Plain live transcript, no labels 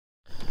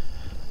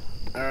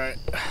Alright,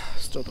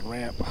 still the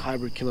ramp.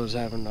 Hybrid killer's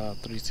having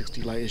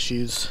 360 light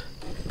issues.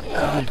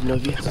 I don't even know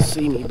if you have to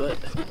see me, but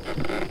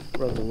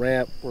we're on the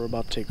ramp. We're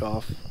about to take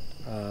off.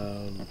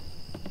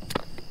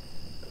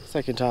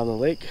 Second time on the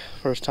lake.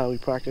 First time we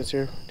practiced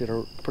here. Did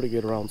a pretty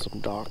good around some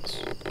docks.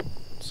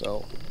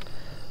 So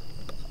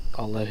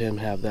I'll let him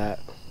have that.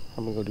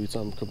 I'm gonna go do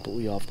something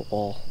completely off the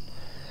wall.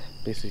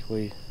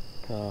 Basically,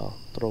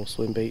 throw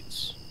swim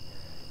baits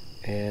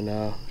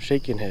and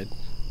shaking head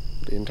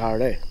the entire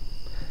day.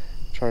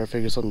 Trying to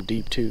figure something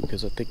deep too,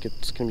 because I think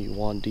it's gonna be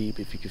one deep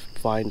if you could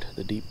find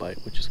the deep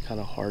bite, which is kind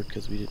of hard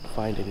because we didn't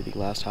find anything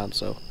last time.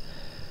 So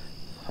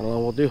I don't know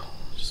what we'll do.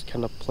 Just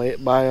kind of play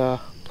it by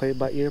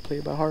ear, play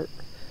it by heart.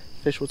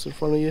 Fish what's in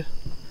front of you,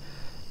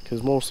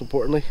 because most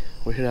importantly,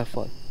 we're here to have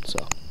fun.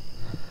 So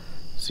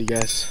see you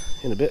guys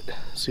in a bit.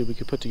 See what we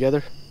can put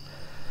together.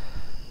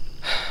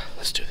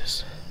 Let's do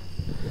this.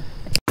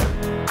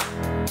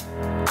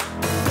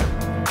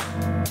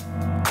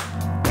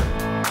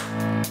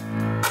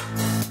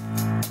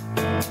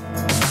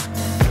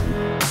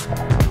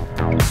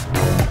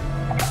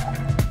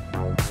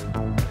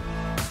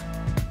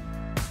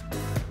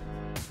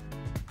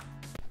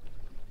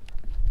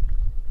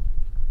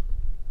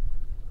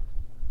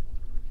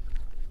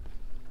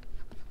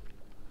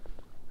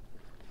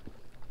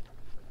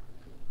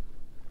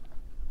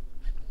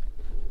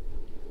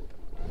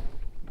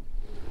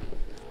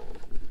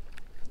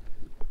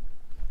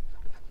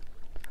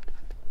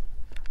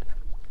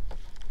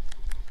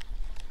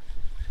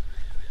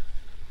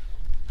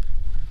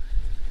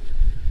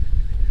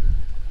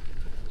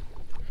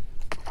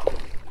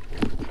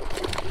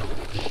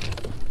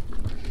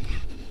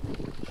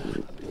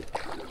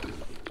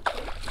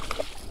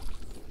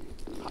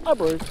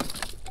 Hybrid.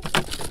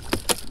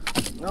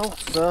 No,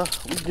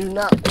 we do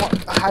not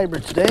want a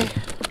hybrid today.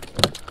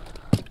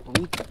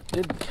 We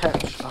did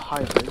catch a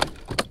hybrid.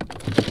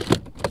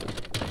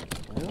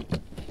 Well,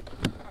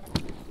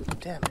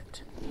 damn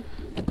it.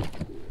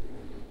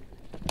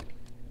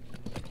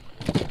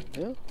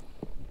 Yeah.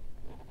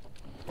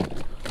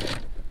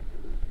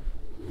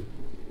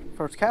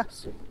 First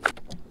cast.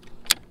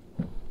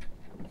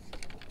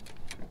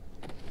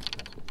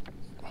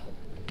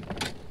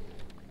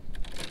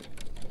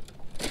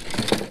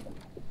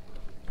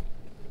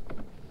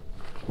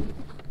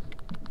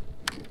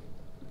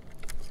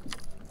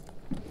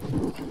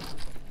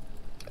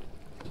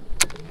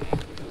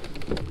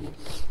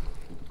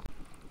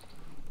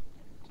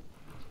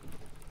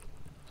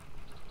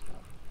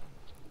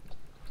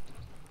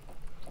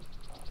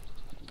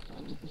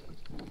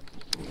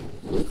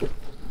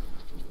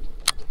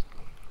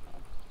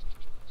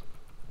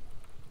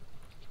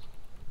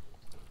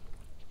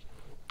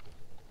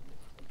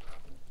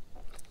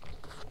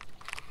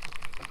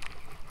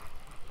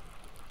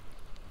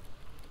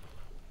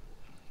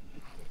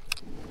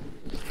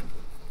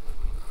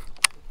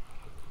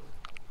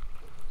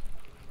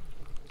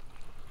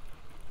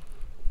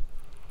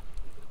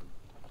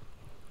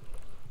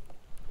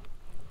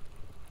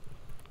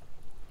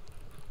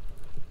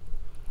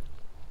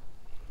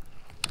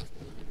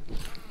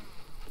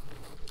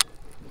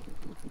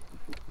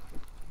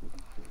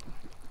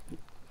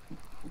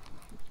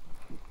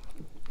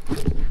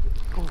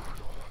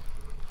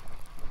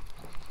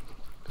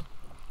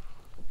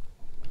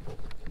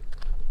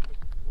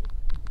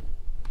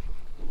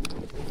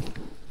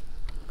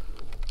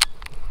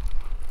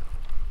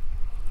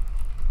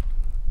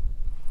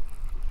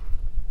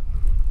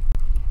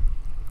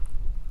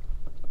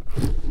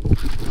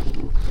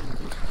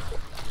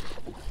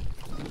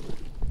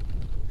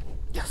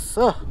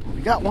 So,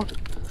 we got one.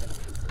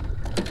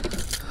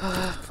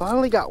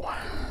 Finally got one.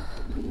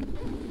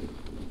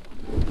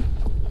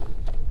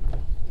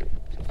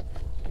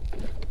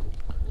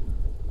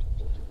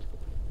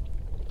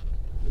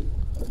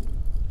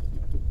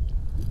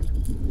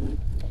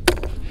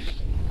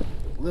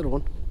 Little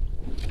one.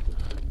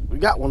 We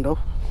got one though.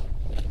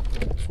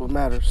 That's what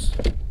matters.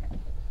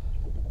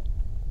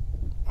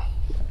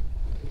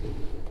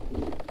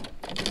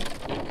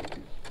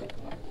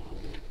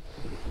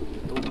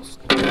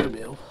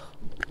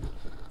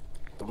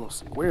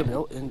 Square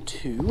bill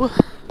into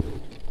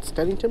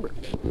standing timber.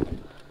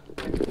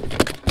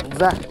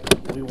 Exactly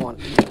what we want.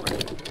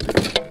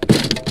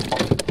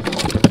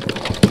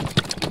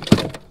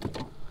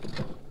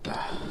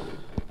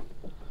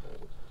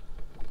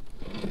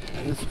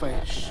 And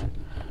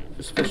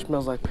this fish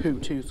smells like poo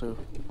too, so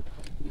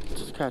it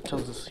just kind of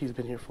tells us he's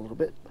been here for a little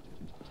bit.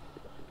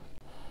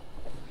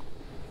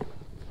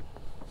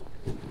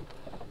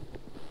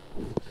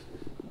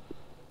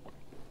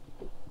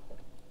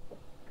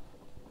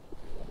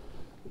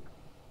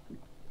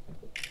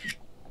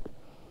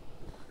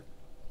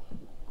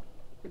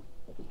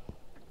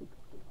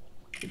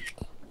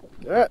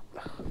 Alright,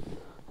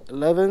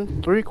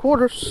 11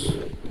 3/4.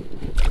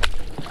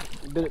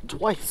 Did it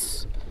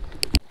twice.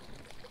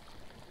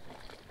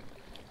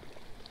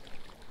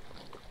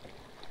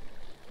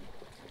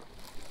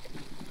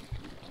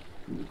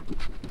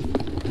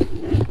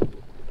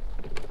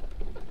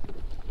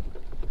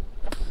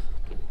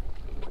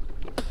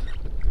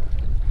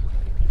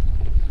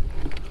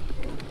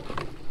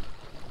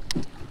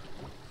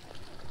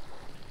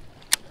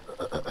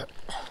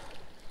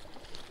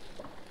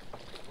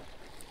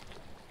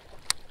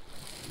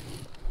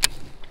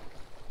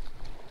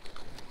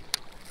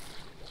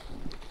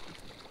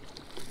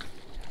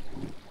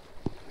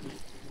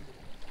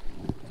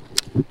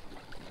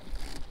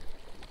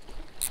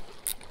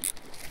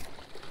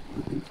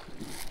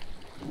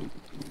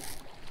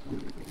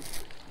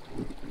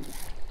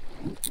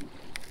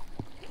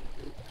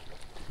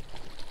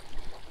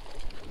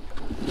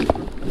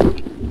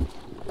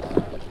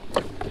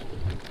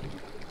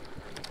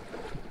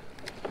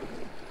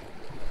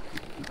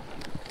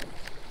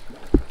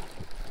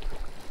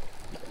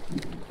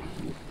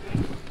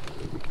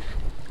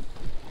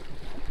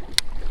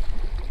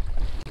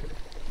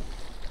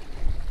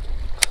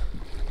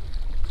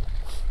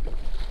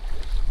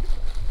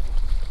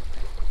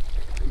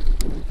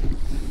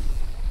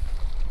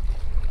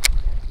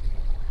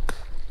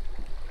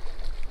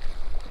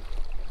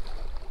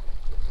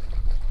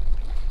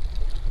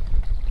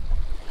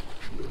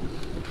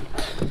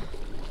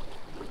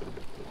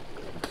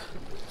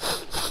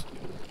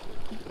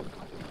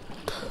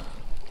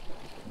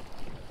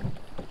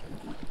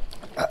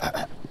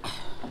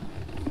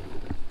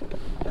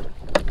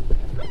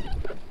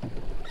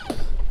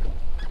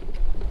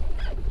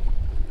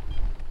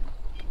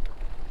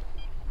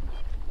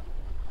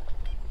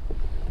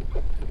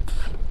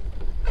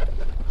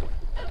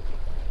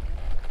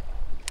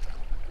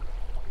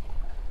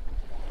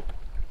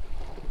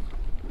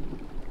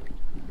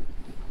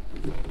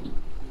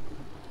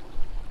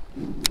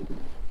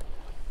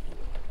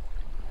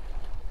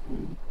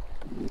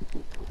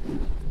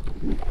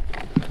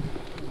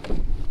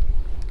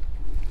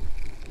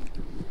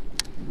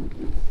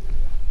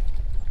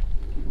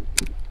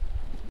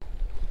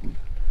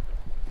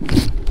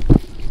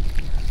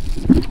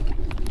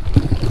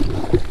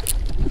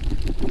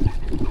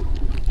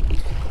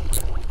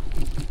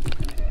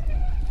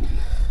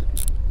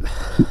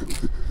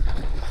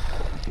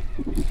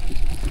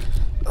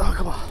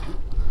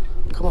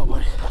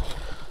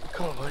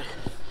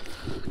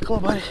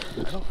 Come on, buddy.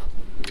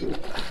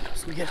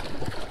 Let's go get him.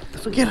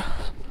 Let's go get him.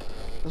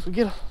 Let's go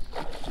get him.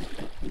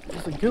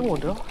 That's a good one,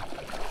 though.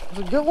 That's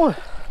a good one.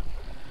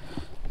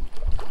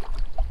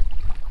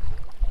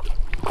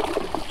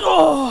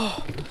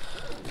 Oh,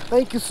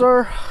 thank you,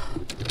 sir.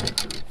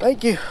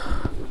 Thank you.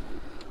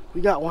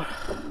 We got one.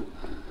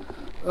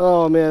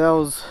 Oh man,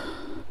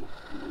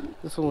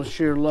 this one was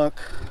sheer luck.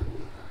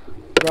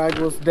 Drag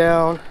was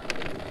down.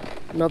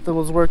 Nothing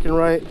was working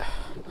right.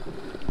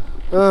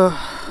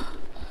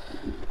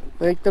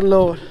 Thank the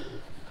Lord.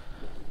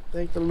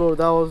 Thank the Lord.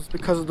 That was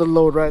because of the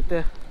load right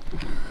there.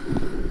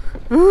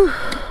 Whew.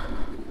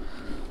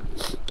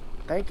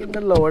 Thanking the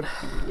Lord.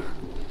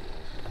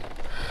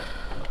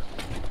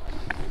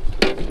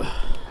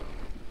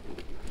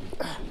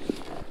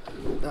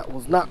 That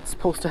was not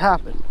supposed to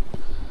happen,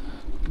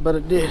 but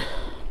it did.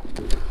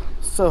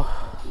 So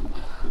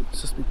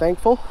let's just be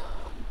thankful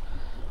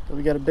that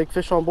we got a big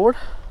fish on board.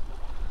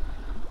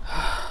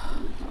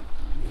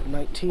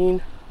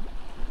 19.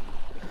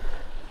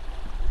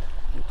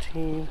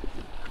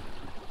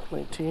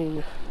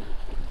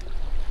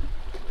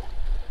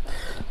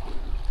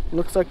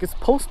 Looks like it's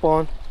post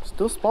spawn,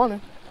 still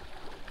spawning.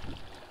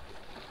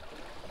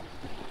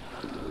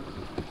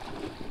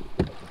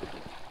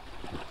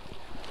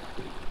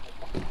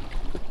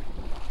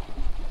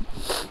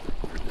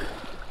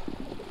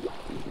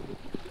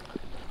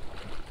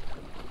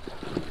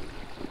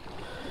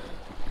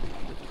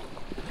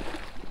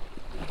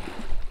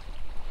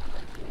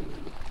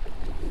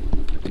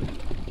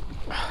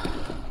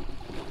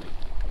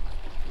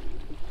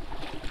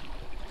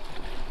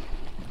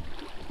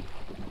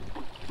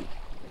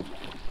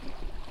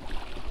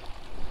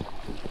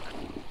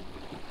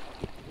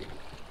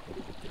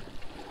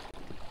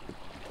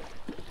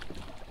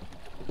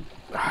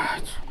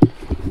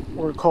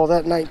 We're gonna call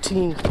that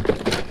 19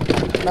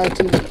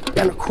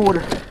 and a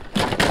quarter.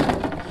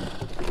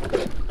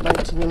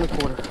 19 and a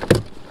quarter.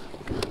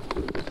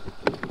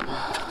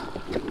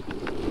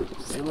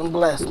 Feeling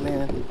blessed,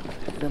 man.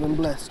 Feeling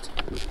blessed.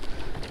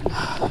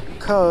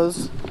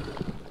 Because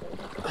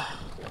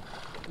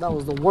that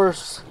was the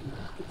worst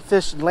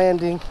fish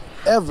landing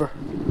ever.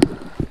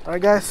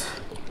 Alright guys,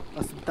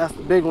 that's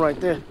the big one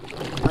right there.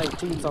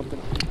 19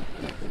 something.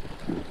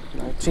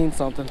 19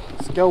 something.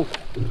 Let's go.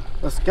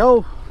 Let's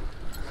go.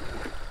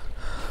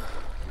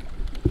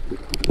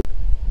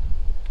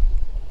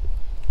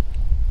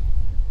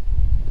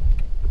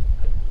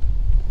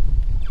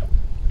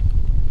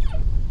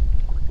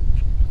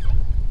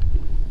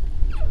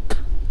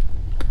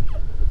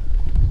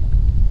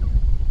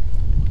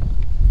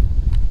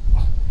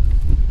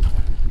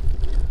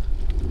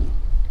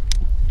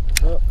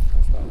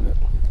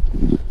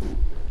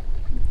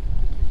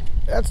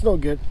 That's no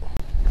good.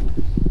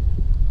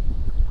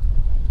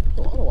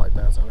 A lot of white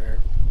bass out here.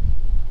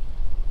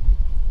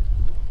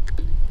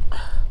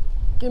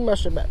 Give me my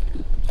shit back.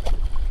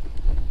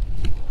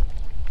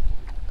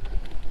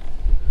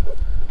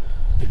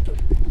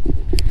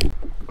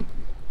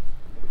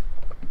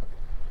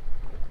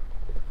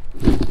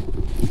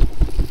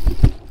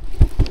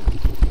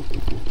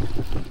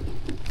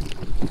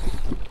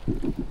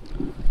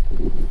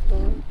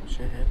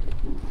 Shithead.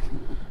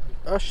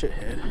 A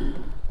shithead.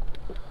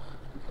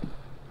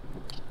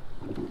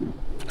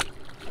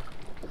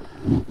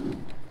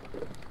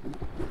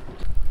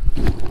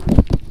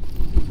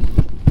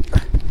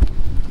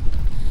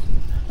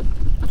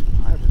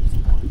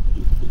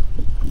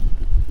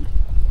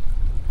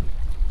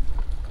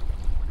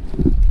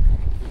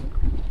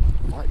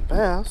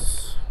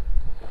 Bass.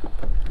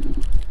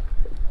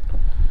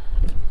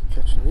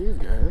 Catching these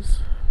guys.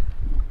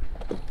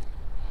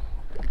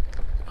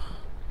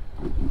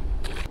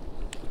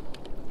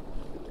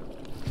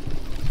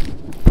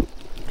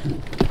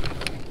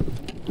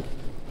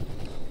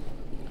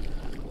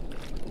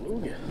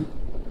 Ooh, yeah.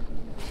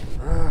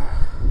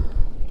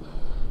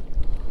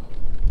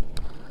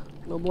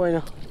 No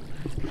bueno.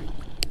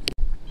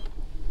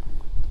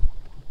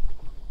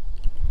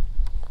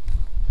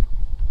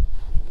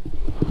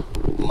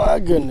 My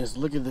goodness,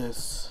 look at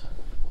this.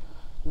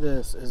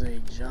 This is a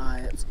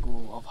giant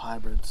school of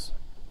hybrids.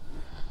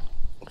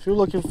 If you're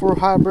looking for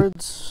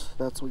hybrids,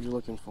 that's what you're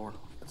looking for.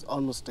 It's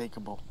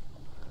unmistakable.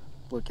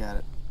 Look at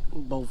it.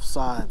 Both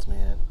sides,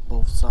 man.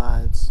 Both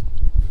sides.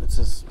 It's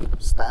just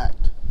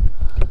stacked.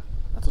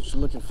 That's what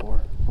you're looking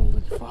for when you're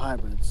looking for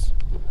hybrids.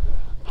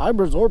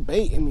 Hybrids or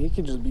bait. I mean, it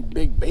can just be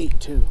big bait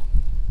too.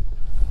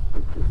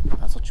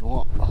 That's what you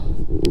want.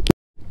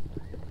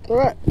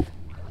 Alright.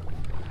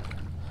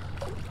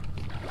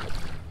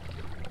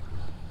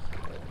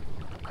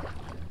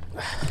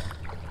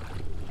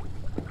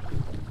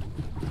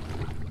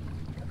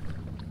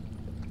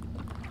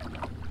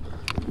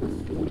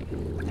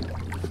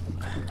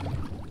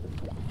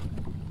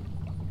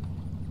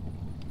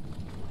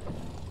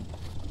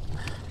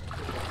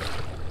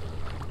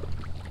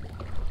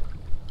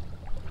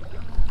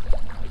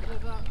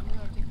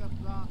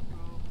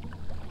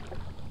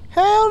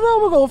 Hell no,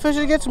 we're going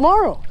fishing again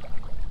tomorrow.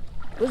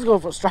 We're just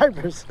going for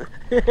stripers.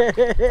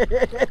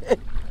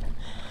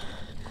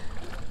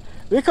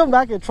 We come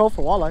back and troll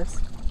for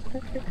walleyes.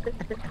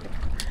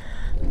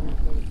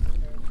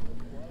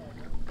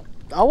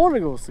 I want to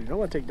go see it. I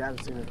want to take Dad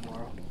to see it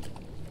tomorrow.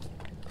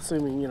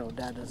 Assuming, you know,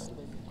 Dad doesn't.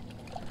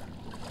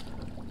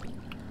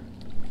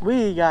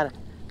 We got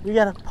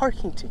a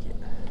parking ticket.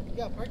 You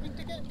got a parking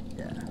ticket?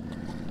 Yeah.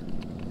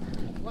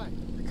 Why?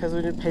 Because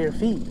we didn't pay our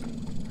fee.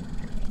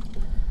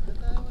 I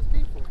thought it was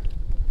paid for.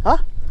 Huh? I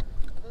thought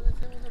they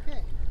said it was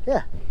okay.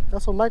 Yeah,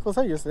 that's what Michael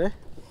said yesterday.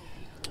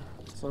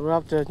 So we'll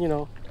have to, you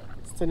know,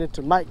 send it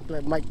to Mike,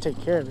 let Mike take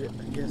care of it,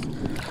 I guess.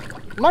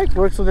 Mike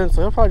works with him,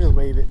 so he'll probably just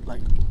waive it,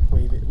 like,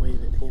 waive it,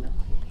 you know.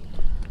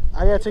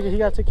 I got a ticket, he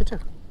got a ticket too. A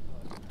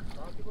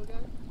lot of people got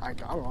it? I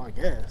don't know, I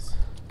guess.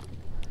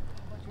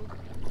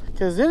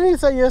 Because didn't he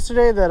say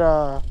yesterday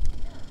that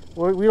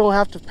we don't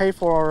have to pay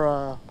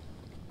for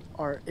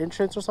our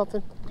insurance or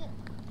something?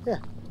 Yeah.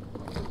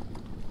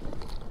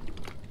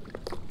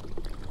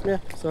 Yeah,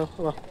 so,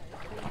 well.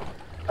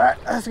 Alright,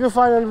 let's go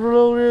find a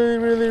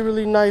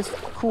really nice,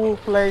 cool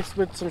place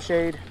with some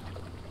shade.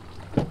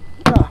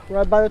 Ah,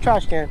 right by the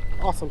trash can.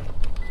 Awesome.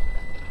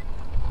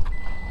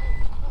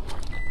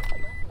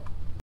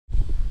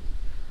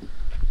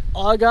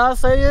 All I gotta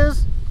say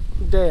is,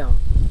 damn,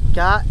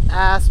 got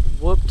ass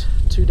whooped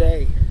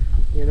today.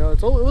 You know,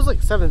 it was like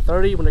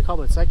 7:30 when they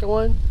called my second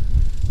one.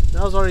 And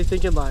I was already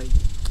thinking like,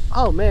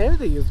 oh man,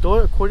 everything is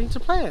going according to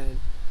plan.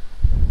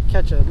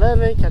 Catch a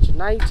 11, catch a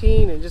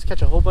 19, and just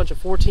catch a whole bunch of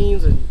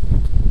 14s, and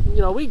you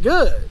know, we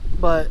good.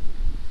 But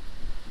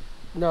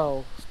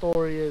no,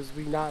 story is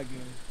we not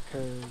good,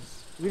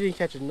 because we didn't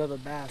catch another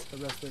bass the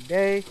rest of the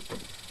day.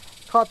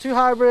 Caught 2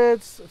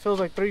 hybrids, it feels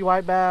like 3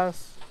 white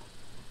bass,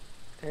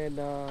 and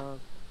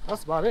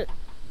that's about it.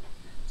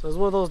 So it's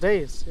one of those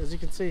days, as you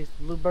can see,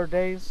 bluebird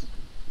days,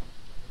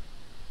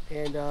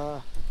 and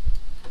it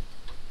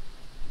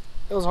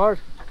was hard.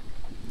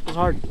 It was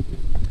hard.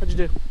 How'd you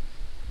do?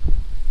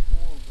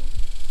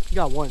 You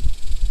got one.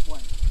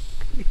 One.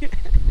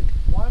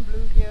 One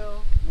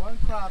bluegill, one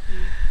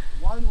crappie,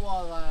 one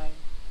walleye,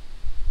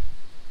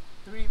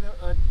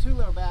 2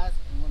 little bass,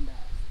 and 1 bass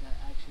that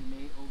actually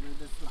made over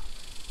the slot.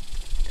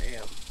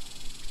 Damn.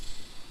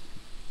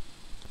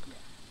 Yeah.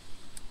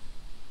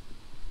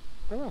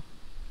 Oh.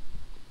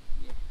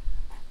 Yeah.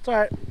 It's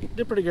alright.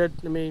 Did pretty good.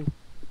 I mean,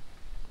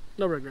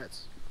 no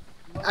regrets.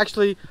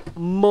 Actually,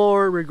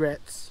 more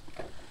regrets.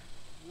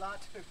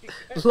 Lots of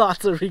regrets.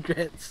 Lots of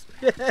regrets.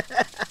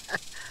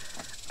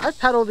 I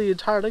paddled the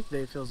entire lake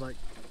today, it feels like.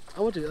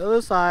 I went to the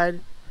other side,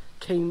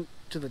 came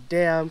to the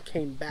dam,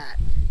 came back.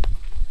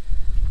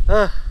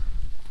 Ugh.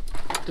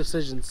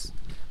 Decisions.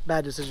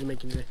 Bad decision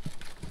making today.